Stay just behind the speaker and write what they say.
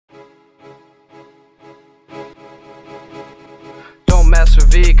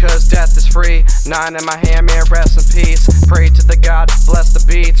V, cause death is free. 9 in my hand, man, rest in peace. Pray to the God, bless the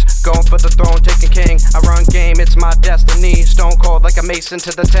beats. Going for the throne, taking king. I run game, it's my destiny. Stone cold like a mason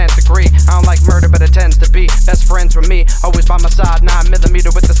to the 10th degree. I don't like murder, but it tends to be best friends with me. Always by my side,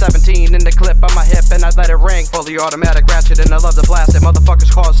 9mm with the 17 in the clip on my hip, and I let it ring. Fully automatic ratchet, and I love to blast it.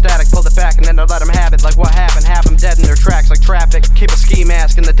 Motherfuckers cause static, pull it back, and then I let them have it. Like what happened? Have them dead in their tracks like traffic. Keep a ski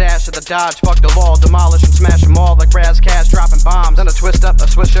mask in the dash of the Dodge. Fuck the law, demolish and smash them all like Raz Cash dropping bombs. Then I twist up a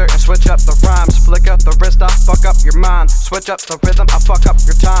swisher and switch up the rhymes. Flick up the wrist, I fuck up your mind. Switch up the rhythm, I fuck up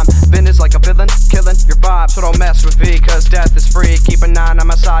your time. Vin is like a villain, killing your vibe. So don't mess with me, cause death is free. Keep a 9 on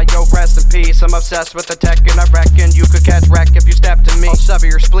my side, yo, rest in peace. I'm obsessed with the tech, and I reckon you could catch wreck if you stepped to me. I'll sever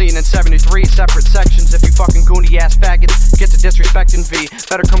your spleen in 73 separate sections. If you fucking goony ass faggots get to disrespecting V,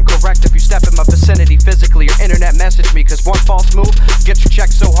 better come correct if you step in my vicinity physically or internet message me. Cause one false move, get your check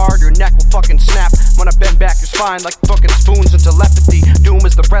so hard your neck will fucking snap. When I bend back your spine like fucking spoons in telepathy. Doom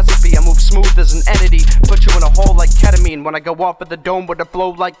is the recipe, I move smooth as an entity. Put you in a hole like ketamine when I go off of the dome with a blow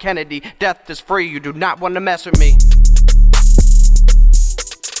like Kennedy. Death is free, you do not want to mess with me.